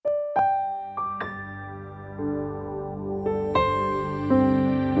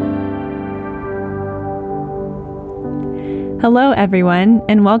Hello, everyone,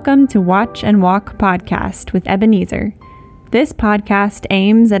 and welcome to Watch and Walk podcast with Ebenezer. This podcast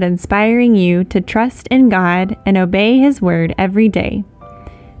aims at inspiring you to trust in God and obey His word every day.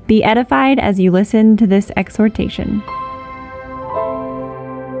 Be edified as you listen to this exhortation.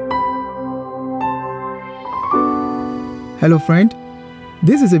 Hello, friend.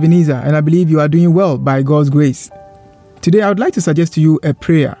 This is Ebenezer, and I believe you are doing well by God's grace. Today, I would like to suggest to you a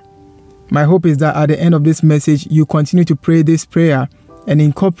prayer. My hope is that at the end of this message, you continue to pray this prayer and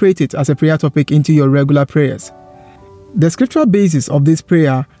incorporate it as a prayer topic into your regular prayers. The scriptural basis of this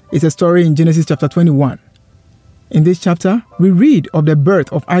prayer is a story in Genesis chapter 21. In this chapter, we read of the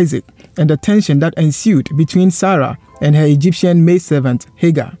birth of Isaac and the tension that ensued between Sarah and her Egyptian maidservant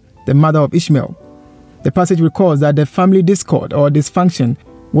Hagar, the mother of Ishmael. The passage records that the family discord or dysfunction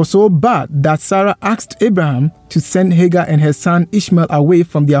was so bad that Sarah asked Abraham to send Hagar and her son Ishmael away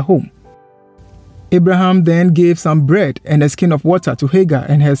from their home. Abraham then gave some bread and a skin of water to Hagar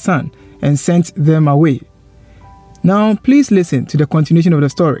and her son and sent them away. Now, please listen to the continuation of the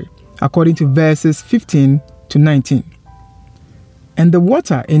story according to verses 15 to 19. And the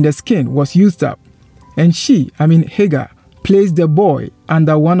water in the skin was used up, and Hagar, placed the boy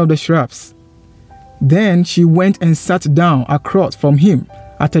under one of the shrubs. Then she went and sat down across from him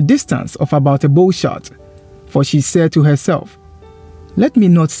at a distance of about a bow shot, for she said to herself, "Let me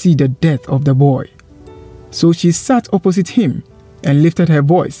not see the death of the boy." So she sat opposite him and lifted her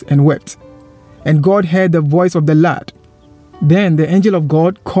voice and wept. And God heard the voice of the lad. Then the angel of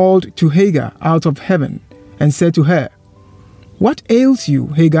God called to Hagar out of heaven and said to her, "What ails you,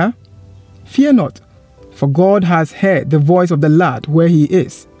 Hagar? Fear not, for God has heard the voice of the lad where he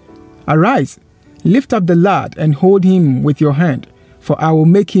is. Arise, lift up the lad and hold him with your hand, for I will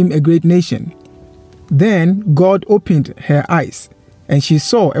make him a great nation." Then God opened her eyes, and she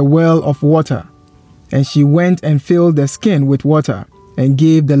saw a well of water. And she went and filled the skin with water and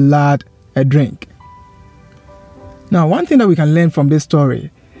gave the lad a drink. Now, one thing that we can learn from this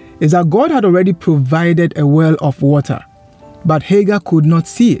story is that God had already provided a well of water, but Hagar could not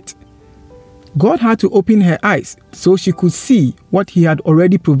see it. God had to open her eyes so she could see what He had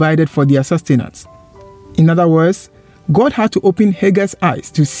already provided for their sustenance. In other words, God had to open Hagar's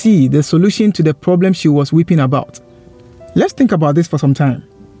eyes to see the solution to the problem she was weeping about. Let's think about this for some time.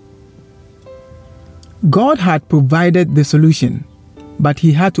 God had provided the solution, but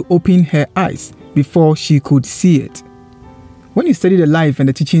He had to open her eyes before she could see it. When you study the life and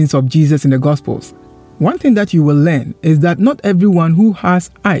the teachings of Jesus in the Gospels, one thing that you will learn is that not everyone who has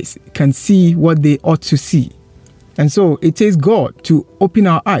eyes can see what they ought to see. And so it takes God to open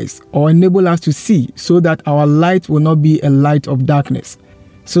our eyes or enable us to see so that our light will not be a light of darkness.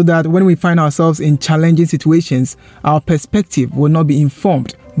 So that when we find ourselves in challenging situations, our perspective will not be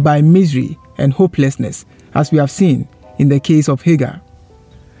informed by misery and hopelessness, as we have seen in the case of Hagar.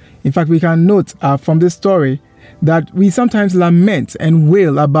 In fact, we can note from this story that we sometimes lament and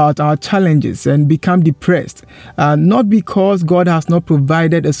wail about our challenges and become depressed, not because God has not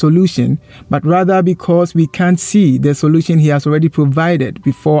provided a solution, but rather because we can't see the solution He has already provided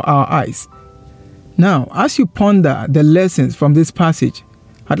before our eyes. Now, as you ponder the lessons from this passage,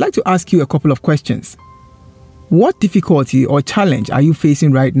 I'd like to ask you a couple of questions. What difficulty or challenge are you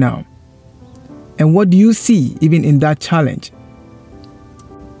facing right now? And what do you see even in that challenge?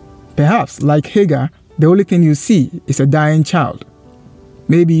 Perhaps, like Hagar, the only thing you see is a dying child.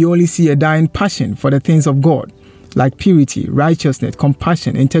 Maybe you only see a dying passion for the things of God, like purity, righteousness,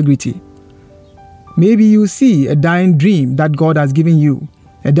 compassion, integrity. Maybe you see a dying dream that God has given you,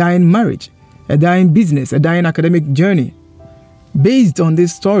 a dying marriage, a dying business, a dying academic journey. Based on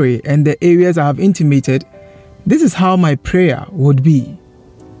this story and the areas I have intimated, this is how my prayer would be.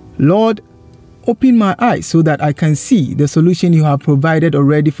 Lord, open my eyes so that I can see the solution You have provided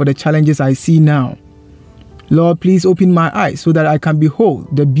already for the challenges I see now. Lord, please open my eyes so that I can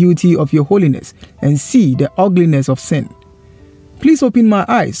behold the beauty of Your holiness and see the ugliness of sin. Please open my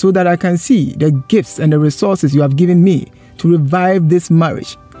eyes so that I can see the gifts and the resources You have given me to revive this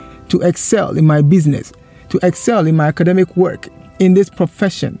marriage, to excel in my business, to excel in my academic work, in this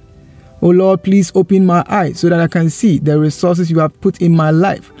profession. Oh Lord, please open my eyes so that I can see the resources You have put in my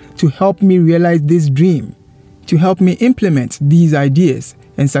life to help me realize this dream, to help me implement these ideas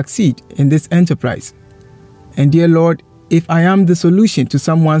and succeed in this enterprise. And dear Lord, if I am the solution to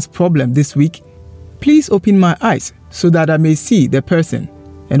someone's problem this week, please open my eyes so that I may see the person,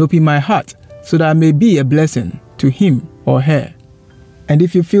 and open my heart so that I may be a blessing to him or her. And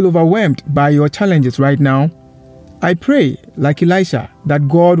if you feel overwhelmed by your challenges right now, I pray, like Elisha, that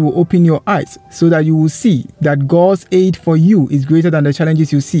God will open your eyes so that you will see that God's aid for you is greater than the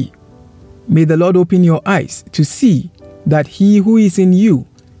challenges you see. May the Lord open your eyes to see that he who is in you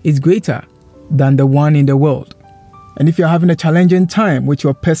is greater than the one in the world. And if you're having a challenging time with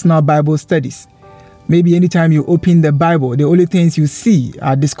your personal Bible studies, maybe anytime you open the Bible, the only things you see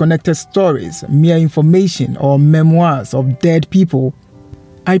are disconnected stories, mere information, or memoirs of dead people,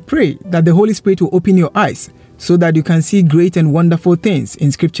 I pray that the Holy Spirit will open your eyes so that you can see great and wonderful things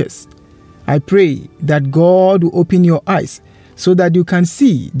in Scriptures. I pray that God will open your eyes so that you can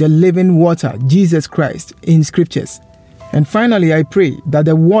see the living water, Jesus Christ, in Scriptures. And finally, I pray that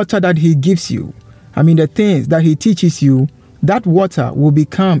the water that He gives you, the things that He teaches you, that water will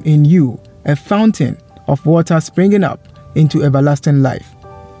become in you a fountain of water springing up into everlasting life.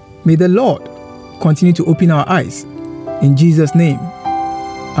 May the Lord continue to open our eyes. In Jesus' name,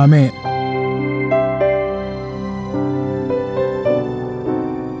 Amen.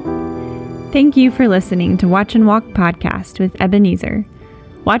 Thank you for listening to Watch and Walk Podcast with Ebenezer.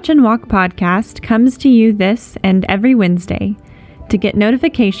 Watch and Walk Podcast comes to you this and every Wednesday. To get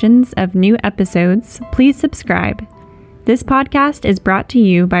notifications of new episodes, please subscribe. This podcast is brought to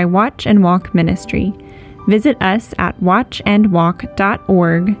you by Watch and Walk Ministry. Visit us at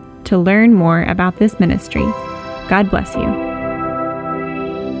watchandwalk.org to learn more about this ministry. God bless you.